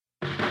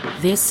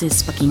This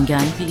is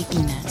Pakinggan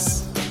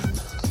Pilipinas.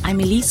 I'm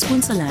Elise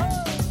Punsalan,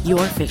 your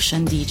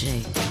fiction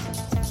DJ.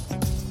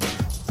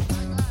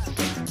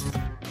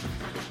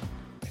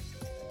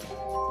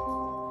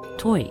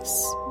 Toys.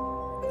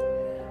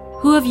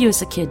 Who of you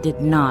as a kid did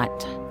not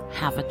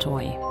have a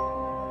toy?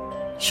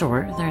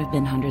 Sure, there have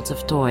been hundreds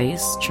of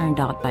toys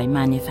churned out by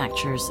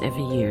manufacturers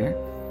every year,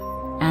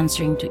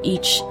 answering to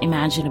each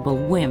imaginable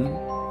whim,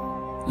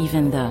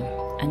 even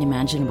the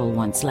unimaginable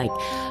ones like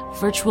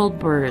virtual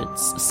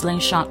birds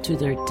slingshot to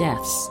their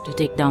deaths to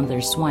take down their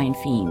swine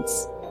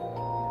fiends.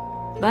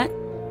 But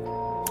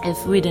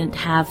if we didn't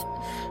have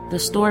the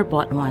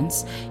store-bought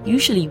ones,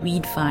 usually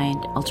we'd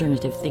find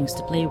alternative things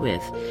to play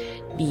with,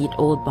 be it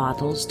old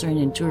bottles turned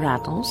into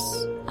rattles,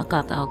 a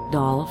cutout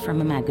doll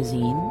from a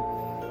magazine,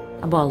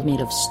 a ball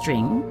made of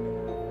string,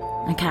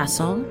 a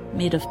castle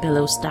made of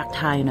pillows stacked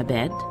high on a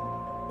bed.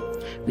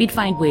 We'd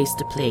find ways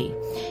to play.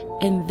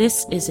 And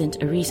this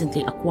isn't a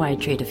recently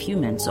acquired trait of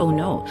humans. Oh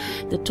no,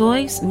 the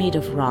toys made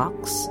of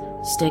rocks,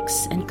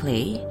 sticks, and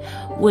clay,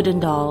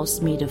 wooden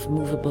dolls made of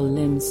movable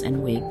limbs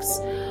and wigs,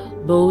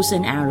 bows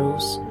and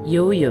arrows,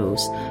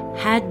 yo-yos,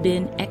 had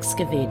been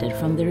excavated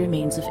from the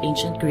remains of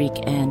ancient Greek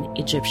and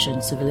Egyptian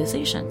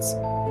civilizations.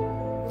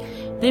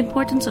 The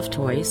importance of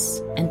toys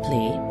and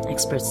play,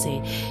 experts say,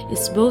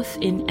 is both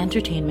in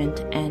entertainment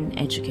and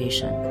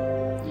education.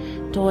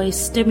 Toys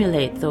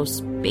stimulate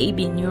those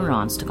baby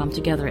neurons to come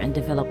together and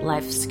develop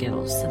life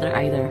skills that are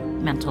either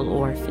mental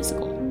or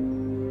physical.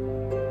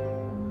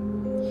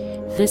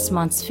 This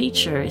month's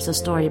feature is a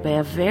story by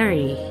a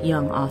very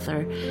young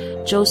author,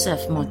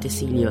 Joseph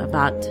Montecillo,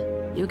 about,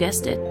 you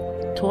guessed it,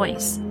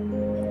 toys.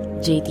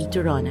 J.T.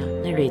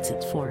 Turona narrates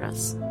it for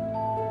us.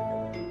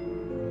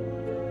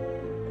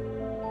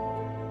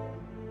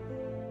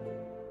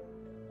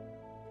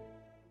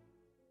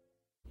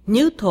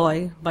 New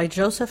Toy by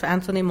Joseph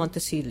Anthony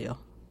Montecillo.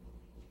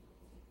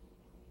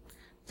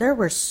 There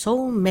were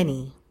so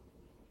many.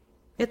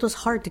 It was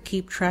hard to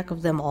keep track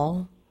of them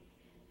all.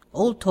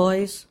 Old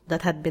toys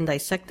that had been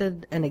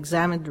dissected and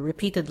examined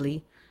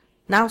repeatedly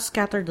now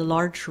scattered the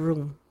large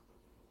room.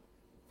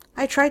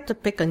 I tried to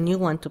pick a new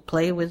one to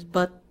play with,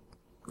 but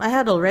I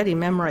had already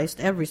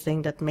memorized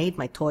everything that made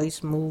my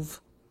toys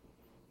move.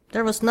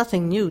 There was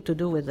nothing new to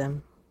do with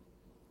them.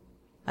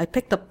 I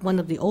picked up one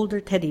of the older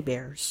teddy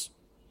bears.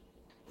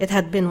 It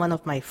had been one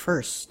of my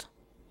first.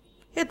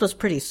 It was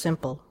pretty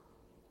simple.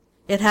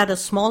 It had a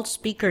small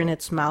speaker in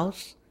its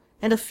mouth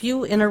and a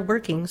few inner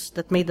workings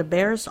that made the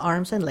bear's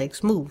arms and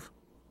legs move.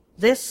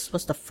 This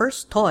was the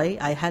first toy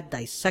I had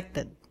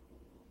dissected.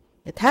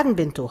 It hadn't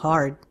been too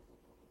hard.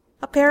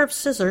 A pair of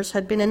scissors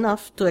had been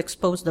enough to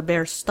expose the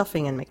bear's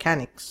stuffing and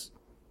mechanics.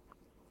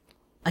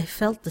 I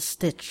felt the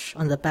stitch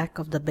on the back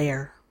of the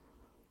bear.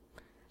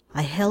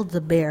 I held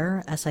the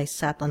bear as I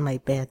sat on my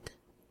bed.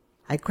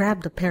 I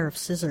grabbed a pair of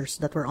scissors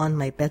that were on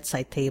my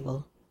bedside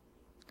table.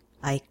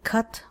 I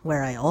cut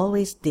where I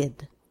always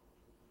did.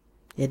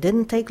 It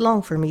didn't take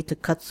long for me to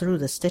cut through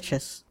the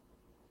stitches.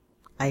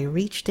 I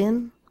reached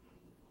in,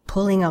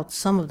 pulling out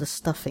some of the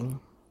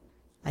stuffing.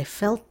 I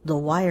felt the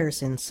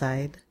wires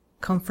inside,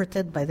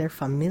 comforted by their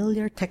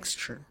familiar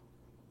texture.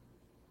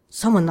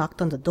 Someone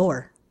knocked on the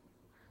door.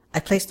 I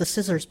placed the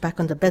scissors back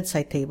on the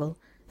bedside table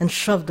and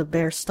shoved the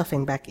bear's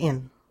stuffing back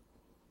in.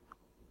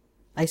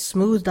 I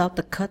smoothed out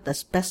the cut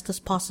as best as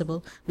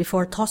possible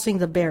before tossing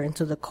the bear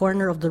into the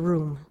corner of the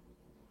room.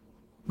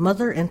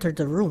 Mother entered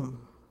the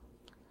room.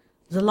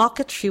 The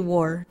locket she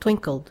wore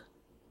twinkled,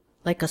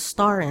 like a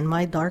star in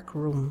my dark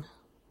room.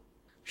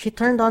 She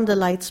turned on the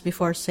lights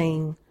before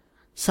saying,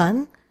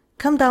 "Son,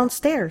 come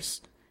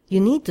downstairs.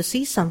 You need to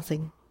see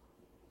something."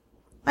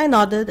 I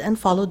nodded and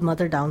followed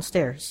Mother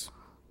downstairs.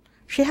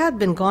 She had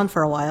been gone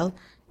for a while,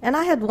 and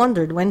I had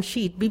wondered when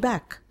she'd be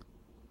back.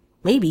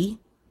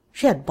 Maybe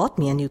she had bought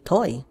me a new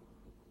toy.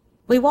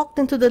 We walked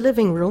into the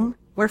living room,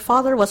 where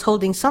Father was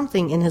holding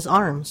something in his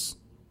arms.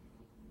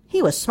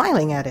 He was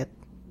smiling at it.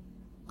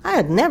 I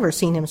had never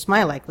seen him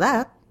smile like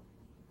that.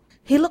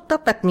 He looked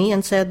up at me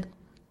and said,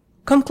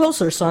 "Come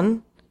closer,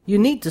 son. You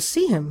need to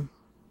see him."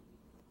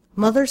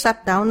 Mother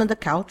sat down on the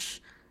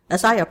couch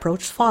as I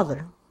approached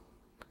Father.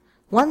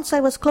 Once I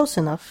was close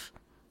enough,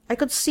 I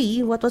could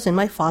see what was in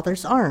my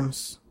father's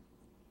arms.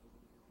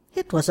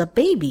 It was a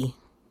baby.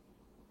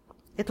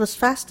 It was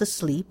fast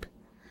asleep,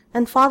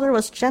 and Father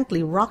was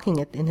gently rocking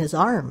it in his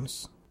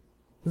arms.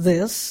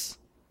 "This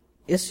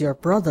is your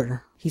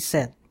brother," he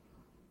said.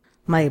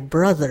 My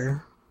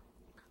brother.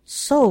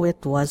 So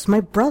it was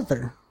my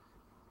brother.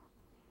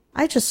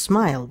 I just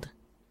smiled,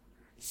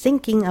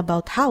 thinking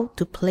about how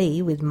to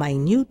play with my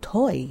new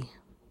toy.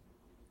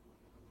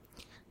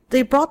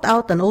 They brought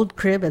out an old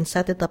crib and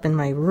set it up in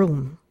my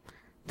room.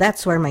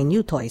 That's where my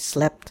new toy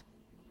slept.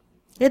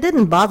 It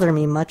didn't bother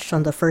me much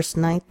on the first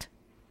night.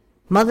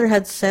 Mother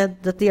had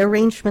said that the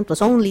arrangement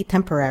was only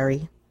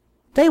temporary.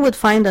 They would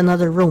find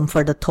another room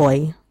for the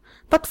toy,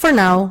 but for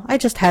now I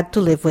just had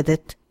to live with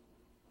it.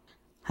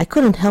 I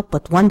couldn't help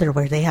but wonder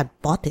where they had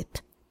bought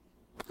it.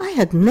 I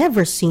had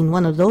never seen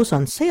one of those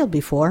on sale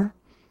before.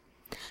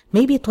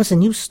 Maybe it was a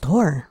new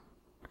store.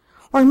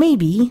 Or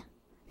maybe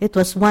It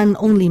was one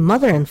only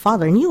Mother and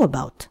Father knew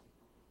about.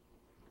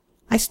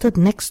 I stood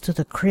next to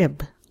the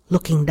crib,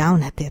 looking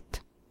down at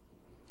it.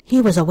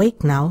 He was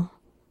awake now,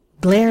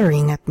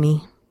 glaring at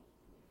me.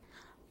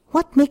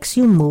 "What makes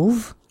you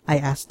move?" I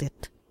asked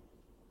it.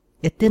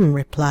 It didn't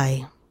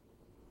reply.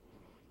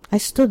 I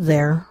stood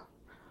there,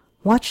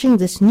 watching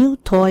this new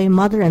toy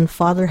Mother and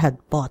Father had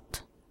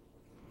bought.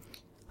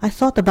 I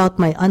thought about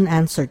my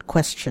unanswered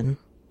question.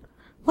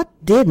 What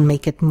did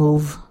make it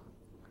move?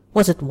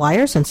 Was it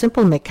wires and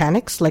simple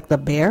mechanics like the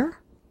bear?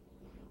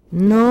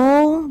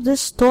 No,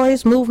 this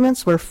toy's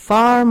movements were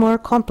far more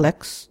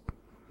complex.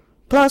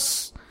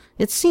 Plus,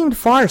 it seemed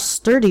far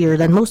sturdier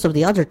than most of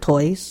the other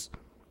toys.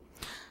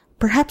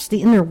 Perhaps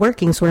the inner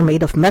workings were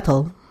made of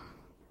metal.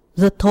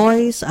 The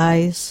toy's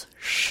eyes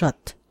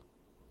shut.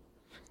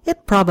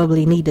 It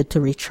probably needed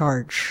to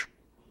recharge.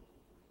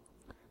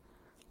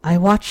 I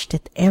watched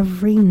it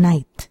every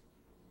night.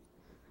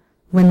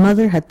 When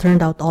Mother had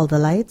turned out all the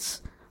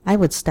lights, I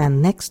would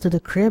stand next to the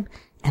crib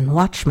and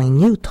watch my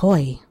new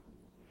toy.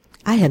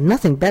 I had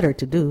nothing better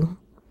to do.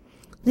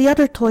 The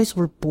other toys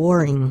were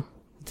boring.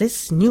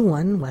 This new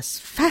one was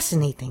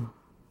fascinating.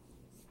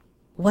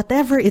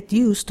 Whatever it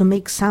used to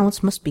make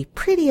sounds must be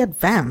pretty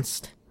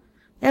advanced.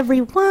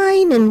 Every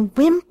whine and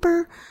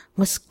whimper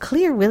was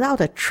clear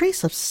without a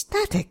trace of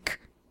static.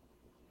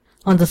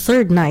 On the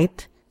third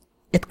night,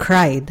 it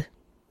cried.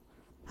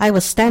 I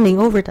was standing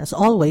over it as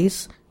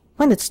always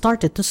when it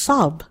started to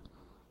sob.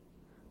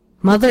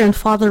 Mother and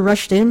Father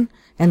rushed in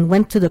and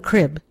went to the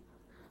crib.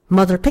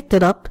 Mother picked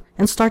it up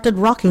and started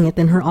rocking it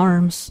in her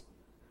arms.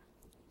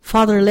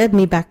 Father led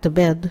me back to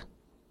bed.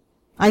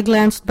 I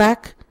glanced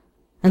back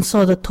and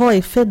saw the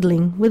toy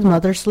fiddling with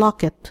Mother's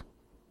locket.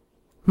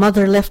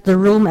 Mother left the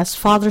room as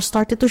Father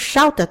started to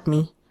shout at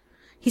me.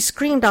 He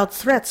screamed out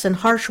threats and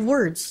harsh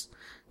words.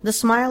 The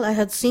smile I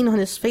had seen on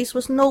his face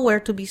was nowhere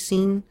to be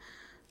seen.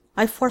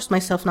 I forced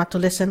myself not to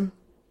listen.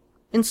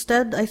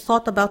 Instead, I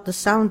thought about the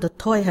sound the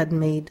toy had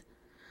made.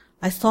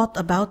 I thought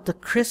about the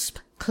crisp,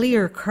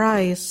 clear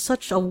cries,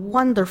 such a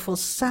wonderful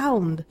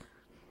sound.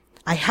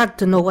 I had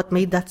to know what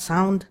made that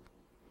sound.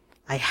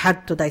 I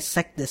had to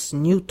dissect this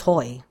new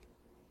toy.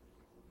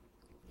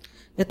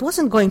 It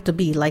wasn't going to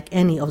be like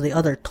any of the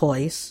other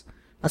toys.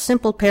 A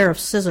simple pair of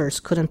scissors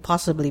couldn't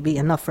possibly be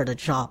enough for the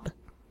job.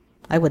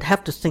 I would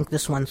have to think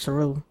this one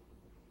through.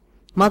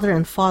 Mother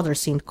and Father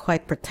seemed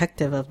quite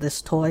protective of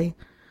this toy.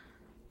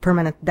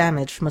 Permanent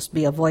damage must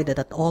be avoided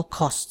at all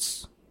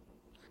costs.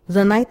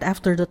 The night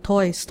after the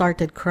toy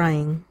started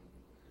crying,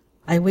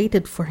 I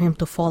waited for him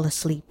to fall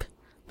asleep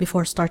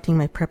before starting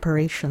my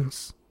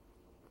preparations.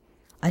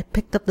 I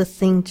picked up the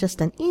thing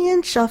just an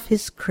inch off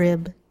his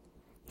crib.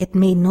 It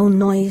made no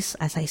noise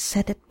as I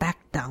set it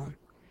back down.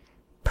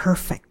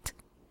 Perfect.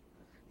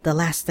 The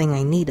last thing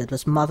I needed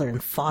was Mother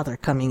and Father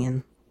coming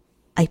in.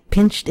 I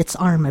pinched its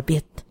arm a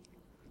bit.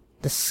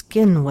 The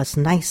skin was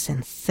nice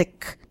and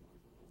thick.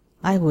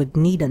 I would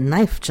need a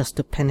knife just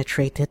to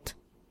penetrate it.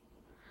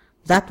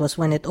 That was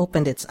when it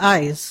opened its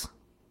eyes.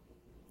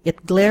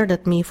 It glared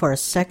at me for a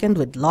second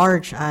with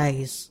large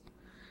eyes.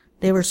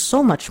 They were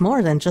so much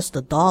more than just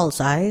a doll's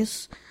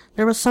eyes.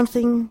 There was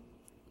something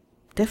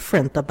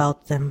different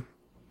about them.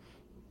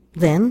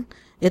 Then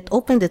it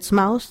opened its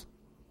mouth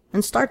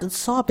and started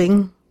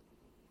sobbing.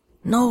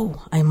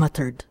 "No," I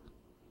muttered.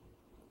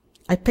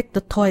 I picked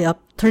the toy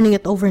up, turning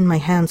it over in my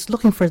hands,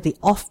 looking for the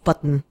off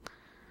button.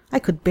 I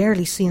could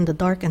barely see in the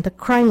dark, and the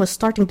crying was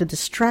starting to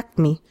distract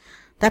me.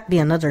 That'd be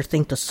another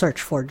thing to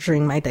search for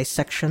during my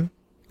dissection.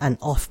 An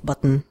off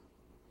button.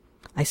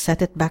 I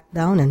set it back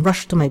down and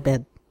rushed to my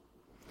bed.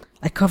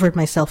 I covered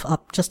myself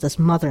up just as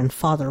Mother and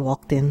Father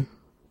walked in.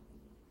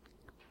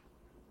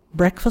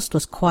 Breakfast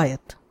was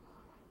quiet.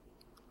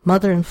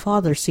 Mother and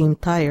Father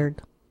seemed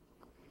tired.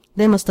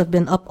 They must have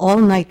been up all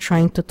night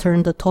trying to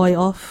turn the toy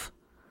off.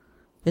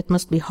 It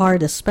must be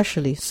hard,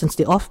 especially since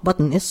the off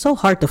button is so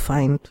hard to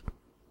find.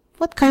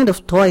 What kind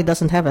of toy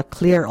doesn't have a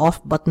clear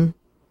off button?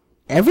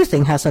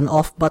 Everything has an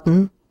off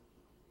button.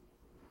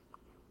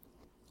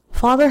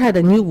 Father had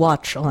a new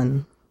watch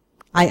on.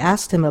 I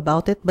asked him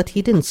about it, but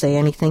he didn't say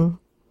anything.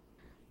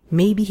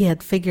 Maybe he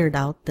had figured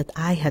out that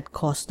I had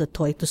caused the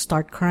toy to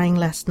start crying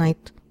last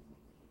night.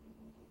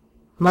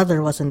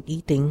 Mother wasn't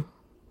eating.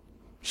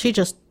 She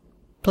just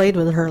played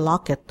with her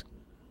locket,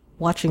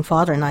 watching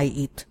Father and I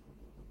eat.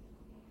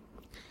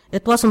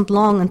 It wasn't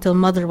long until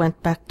Mother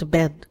went back to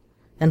bed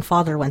and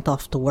Father went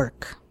off to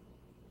work.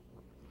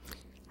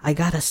 I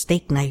got a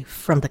steak knife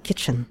from the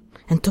kitchen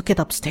and took it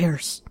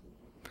upstairs.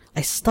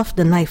 I stuffed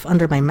the knife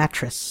under my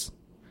mattress.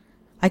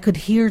 I could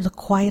hear the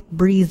quiet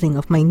breathing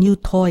of my new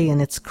toy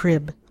in its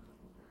crib.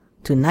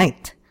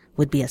 Tonight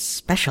would be a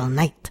special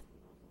night.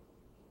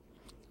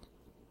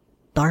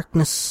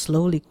 Darkness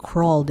slowly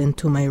crawled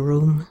into my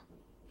room.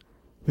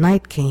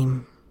 Night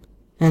came,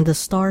 and the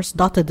stars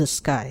dotted the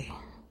sky.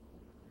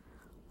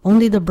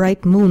 Only the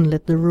bright moon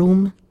lit the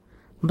room,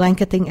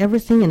 blanketing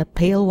everything in a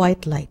pale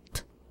white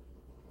light.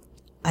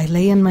 I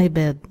lay in my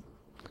bed,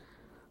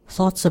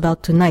 thoughts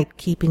about tonight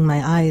keeping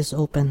my eyes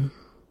open.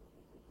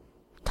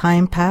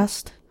 Time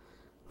passed.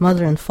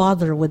 Mother and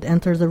father would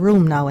enter the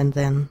room now and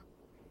then.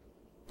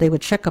 They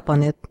would check up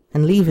on it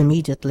and leave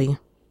immediately.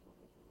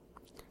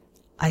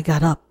 I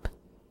got up,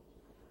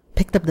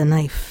 picked up the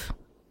knife,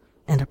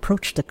 and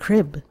approached the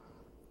crib.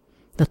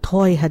 The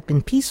toy had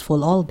been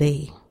peaceful all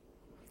day.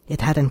 It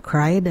hadn't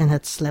cried and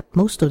had slept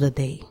most of the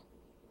day.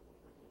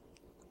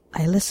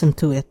 I listened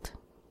to it.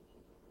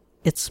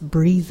 It's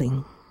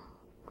breathing.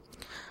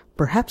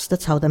 Perhaps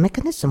that's how the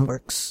mechanism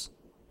works.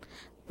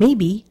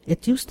 Maybe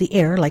it used the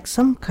air like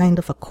some kind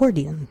of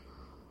accordion.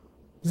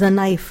 The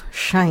knife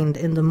shined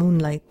in the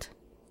moonlight.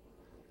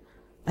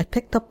 I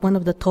picked up one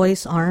of the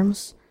toy's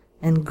arms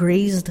and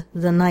grazed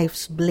the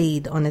knife's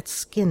blade on its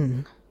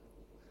skin.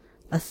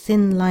 A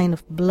thin line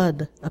of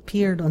blood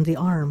appeared on the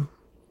arm.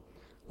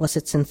 Was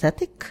it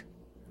synthetic,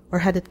 or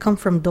had it come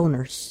from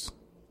donors?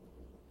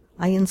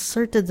 I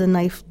inserted the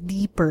knife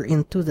deeper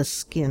into the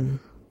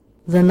skin.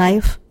 The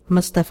knife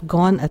must have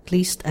gone at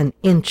least an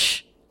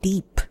inch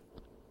deep.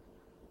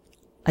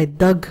 I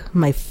dug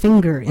my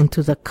finger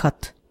into the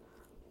cut,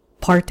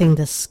 parting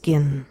the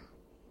skin.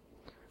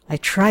 I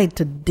tried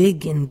to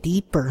dig in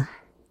deeper.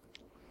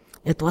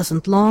 It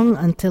wasn't long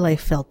until I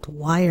felt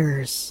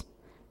wires,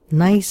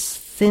 nice,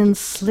 thin,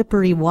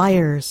 slippery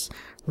wires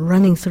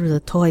running through the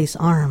toy's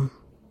arm.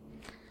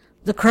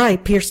 The cry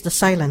pierced the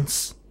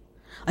silence.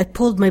 I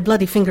pulled my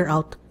bloody finger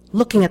out,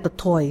 looking at the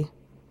toy.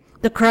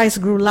 The cries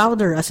grew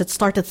louder as it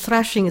started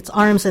thrashing its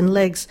arms and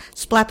legs,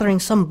 splattering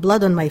some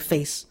blood on my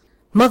face.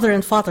 Mother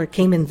and father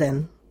came in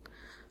then.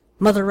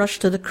 Mother rushed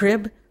to the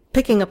crib,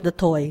 picking up the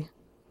toy.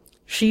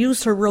 She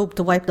used her robe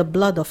to wipe the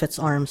blood off its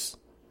arms.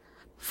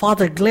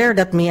 Father glared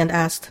at me and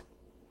asked,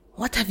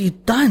 "What have you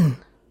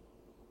done?"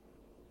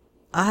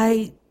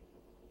 I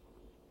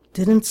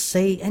didn't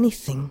say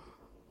anything.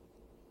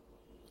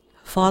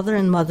 Father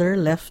and mother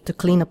left to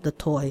clean up the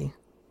toy.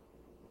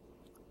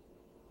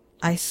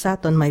 I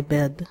sat on my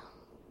bed.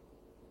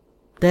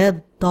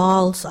 Dead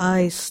doll's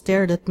eyes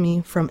stared at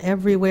me from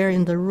everywhere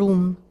in the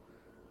room.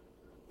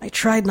 I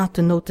tried not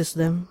to notice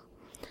them,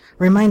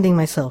 reminding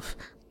myself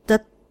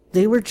that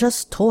they were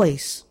just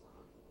toys.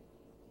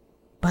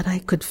 But I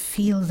could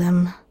feel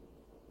them.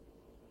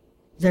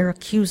 Their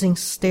accusing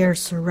stare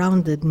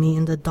surrounded me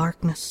in the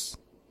darkness.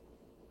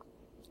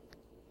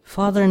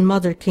 Father and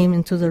mother came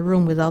into the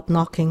room without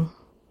knocking.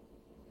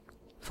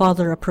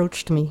 Father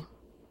approached me.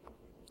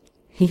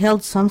 He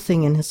held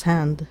something in his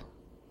hand.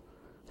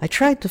 I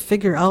tried to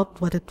figure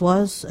out what it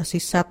was as he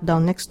sat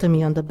down next to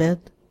me on the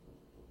bed.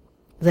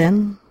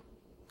 Then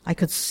I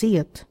could see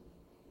it,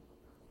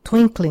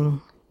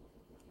 twinkling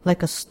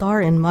like a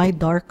star in my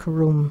dark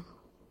room.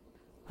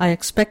 I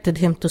expected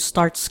him to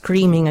start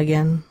screaming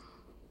again.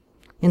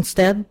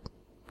 Instead,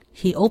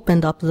 he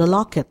opened up the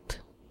locket.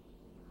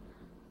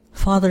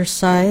 Father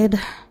sighed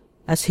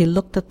as he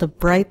looked at the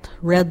bright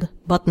red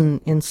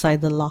button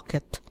inside the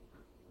locket.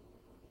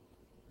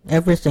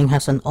 "Everything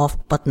has an off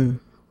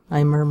button,"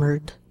 I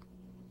murmured.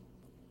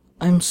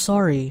 "I'm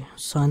sorry,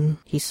 son,"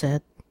 he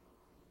said.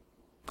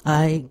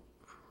 I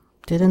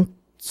didn't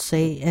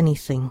say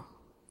anything.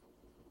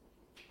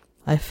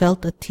 I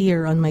felt a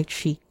tear on my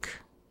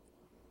cheek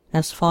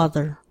as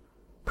Father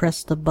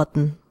pressed the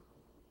button.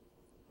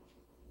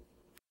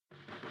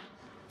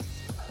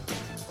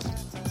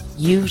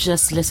 You've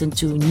just listened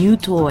to New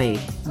Toy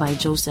by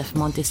Joseph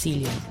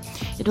Montecillo.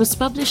 It was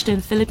published in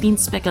Philippine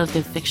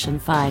Speculative Fiction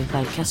 5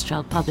 by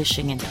Kestrel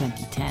Publishing in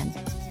 2010.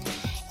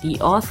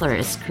 The author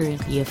is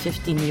currently a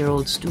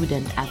 15-year-old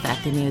student at the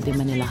Ateneo de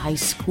Manila High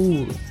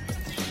School.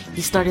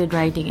 He started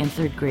writing in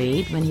 3rd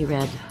grade when he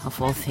read, of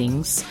all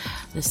things,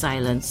 The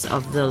Silence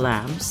of the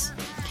Lambs.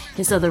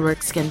 His other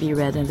works can be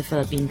read in the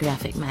Philippine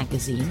Graphic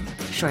Magazine,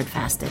 Short,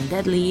 Fast, and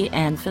Deadly,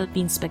 and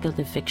Philippine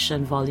Speculative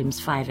Fiction Volumes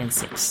 5 and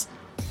 6.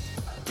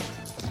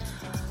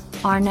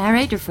 Our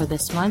narrator for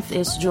this month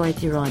is Joy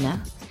Tirona.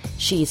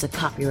 She is a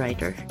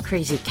copywriter,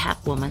 crazy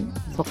catwoman,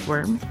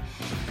 bookworm,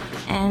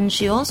 and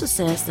she also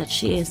says that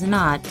she is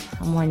not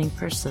a morning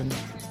person.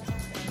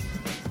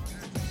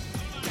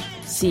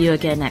 See you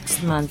again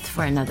next month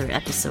for another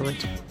episode.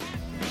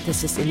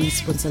 This is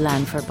Elise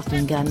Punsalan for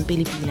Pakinggan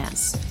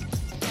Pilipinas.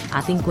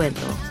 Ating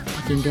kwento,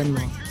 pakinggan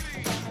mo.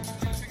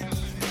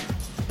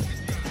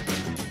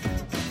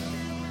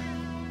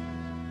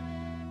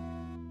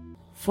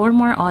 For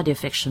more audio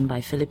fiction by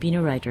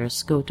Filipino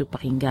writers, go to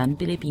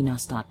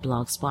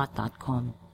pakingganpilipinas.blogspot.com.